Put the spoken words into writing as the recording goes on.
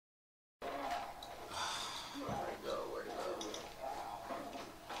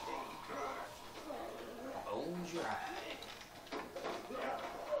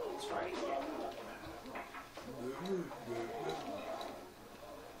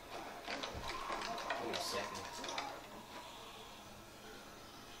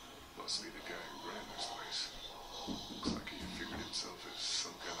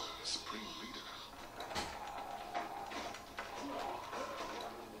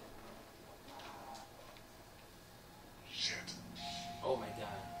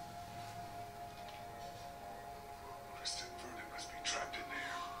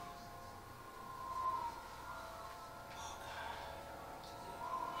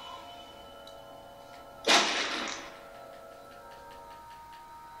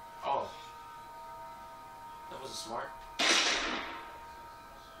smart.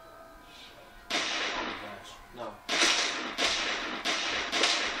 Oh my gosh. No.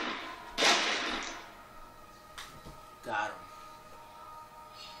 Got him.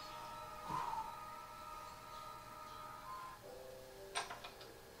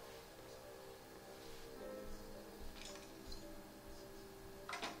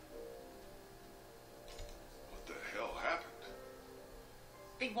 What the hell happened?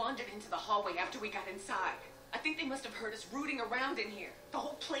 They wandered into the hallway after we got inside. I think they must have heard us rooting around in here. The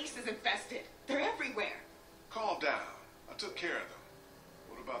whole place is infested. They're everywhere. Calm down. I took care of them.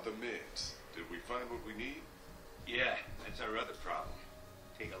 What about the meds? Did we find what we need? Yeah, that's our other problem.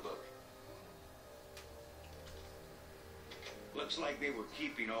 Take a look. Looks like they were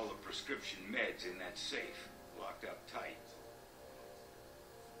keeping all the prescription meds in that safe, locked up tight.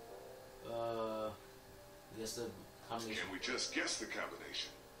 I guess the combination. Can we just guess the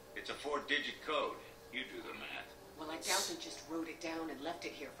combination? It's a 4-digit code. You do the math. Well, I doubt they just wrote it down and left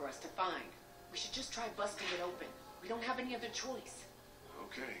it here for us to find. We should just try busting it open. We don't have any other choice.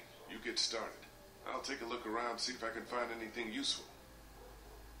 Okay, you get started. I'll take a look around, see if I can find anything useful.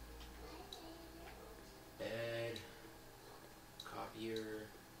 Bed. Copier.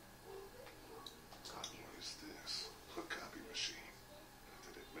 What is this? A copy machine. Not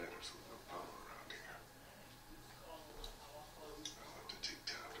that it matters with no power around here. I'll have to take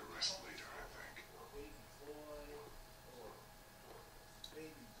time to rest later, I think.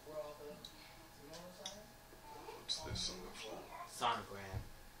 What's this on the floor? Sonogram.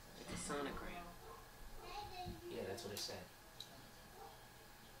 It's a sonogram. Yeah, that's what it said.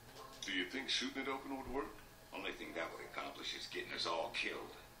 Do you think shooting it open would work? Only thing that would accomplish is getting us all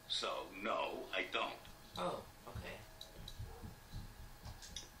killed. So, no, I don't. Oh, okay.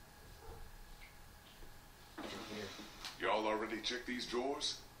 Here. Y'all already checked these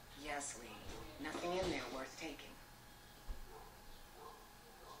drawers? Yes, Lee. Nothing in there worth taking.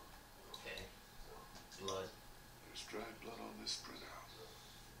 Okay. Blood. There's dried blood on this printout.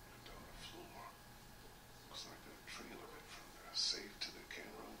 And on the floor. Looks like a trail of it from the safe to the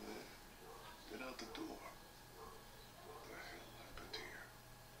camera over there. Then out the door. What the hell happened here?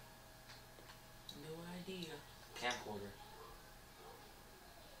 No idea. Camcorder.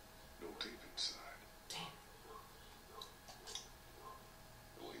 No tape inside. Damn.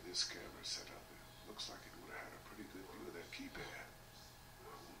 The way this camera's set up, it looks like it would have had a pretty good view of that keypad.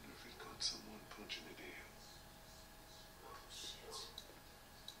 I wonder if it got someone punching it in. Shit.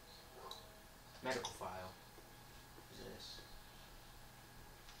 Medical file. What is this?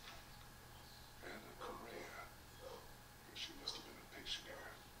 Anna Correa. Guess she must have been a patient here.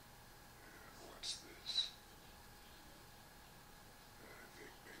 And what's this? I think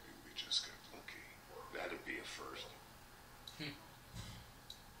maybe we just got lucky. That'd be a first.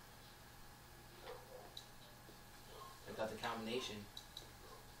 I got the combination.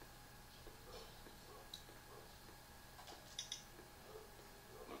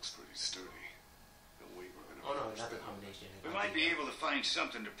 Looks pretty sturdy. No way we're gonna. Oh no, manage not the that. combination. We might be able to find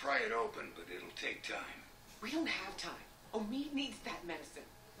something to pry it open, but it'll take time. We don't have time. Omid needs that medicine.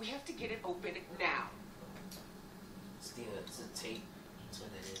 We have to get it open now. It's a tape. That's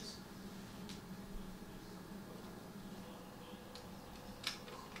what it is.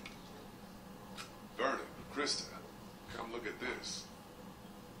 Vernon, Krista, come look at this.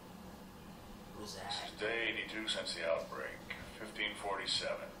 Who's This that? is day 82 since the outbreak.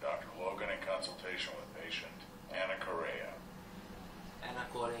 1547. Dr. Logan in consultation with patient Anna Correa. Anna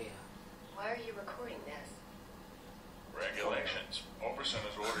Correa. Why are you recording this? Regulations. Oberson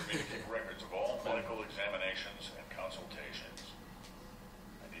has ordered me to keep records of all medical examinations and consultations.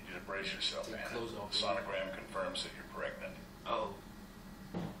 I need you to brace yourself, They Anna. close off The sonogram confirms that you're pregnant. Oh.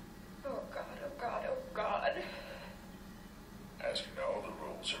 Oh God, oh God, oh God. As you know, the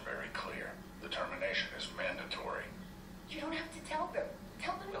rules are very clear. The termination is mandatory. You don't have to tell them.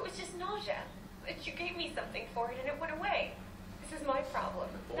 Tell them it was just nausea. That you gave me something for it and it went away. This is my problem,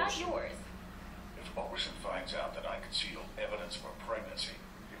 not yours. If Oberson finds out that I concealed evidence of a pregnancy,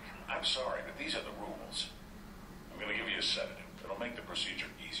 I'm sorry, but these are the rules. I'm going to give you a sedative. It'll make the procedure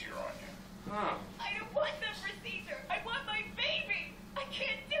easier on you. Huh. I don't want the procedure. I want my baby. I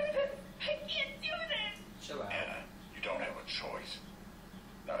can't do this. I can't do this. Chill out. Anna, you don't have a choice.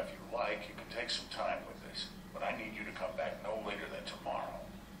 Now, if you like, you can take some time with this, but I need you to come back no later than tomorrow,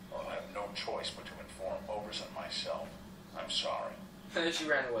 or I'll have no choice but to inform Oberson myself. I'm sorry. She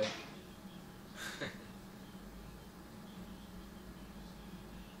ran away.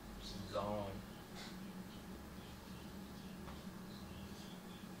 She's gone.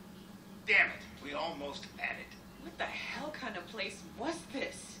 Damn it, we almost had it. What the hell kind of place was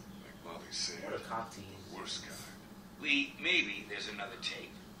this? Like Molly said, What a cock tease. the worst kind. Lee, maybe there's another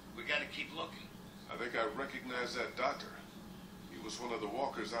tape. We gotta keep looking. I think I recognize that doctor. He was one of the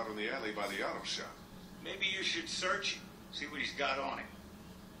walkers out in the alley by the auto shop. Maybe you should search him, see what he's got on him.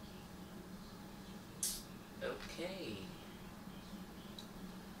 Okay.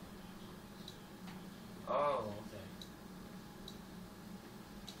 Oh, okay.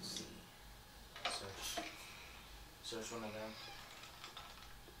 Let's see. Search. Search one of them.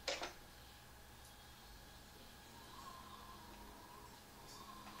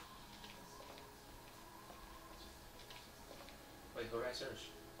 Wait, who did I search?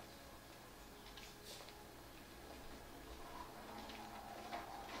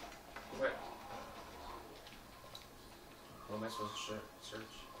 Where? Who am I supposed to search?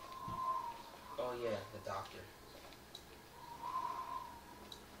 Oh yeah, the doctor.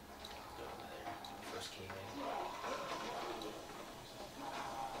 Go over there. First came in.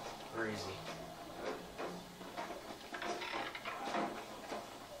 Where is he?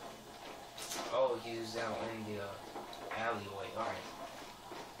 Oh, he's out in the alleyway. Alright.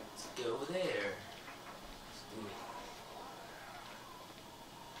 Let's go there. Let's do it.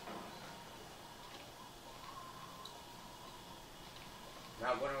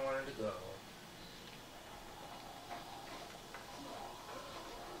 Not where I wanted to go.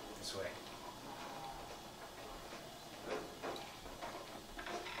 This way.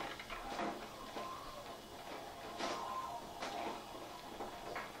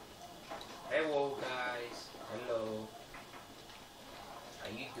 Hello guys. Hello. How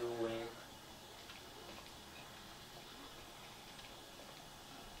you doing?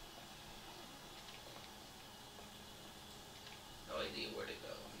 No idea where to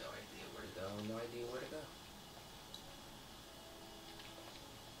go. No idea where to go. No idea where to go.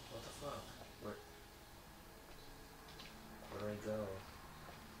 What the fuck? Where do I go?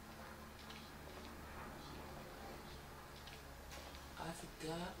 I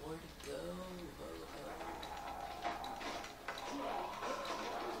forgot where to go.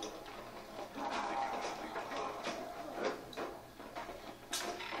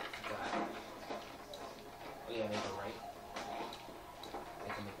 Forgot. Oh yeah, make a right.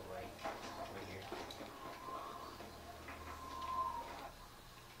 I can make a right. Right here.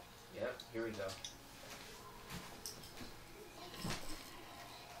 Yep, here we go.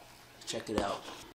 Check it out.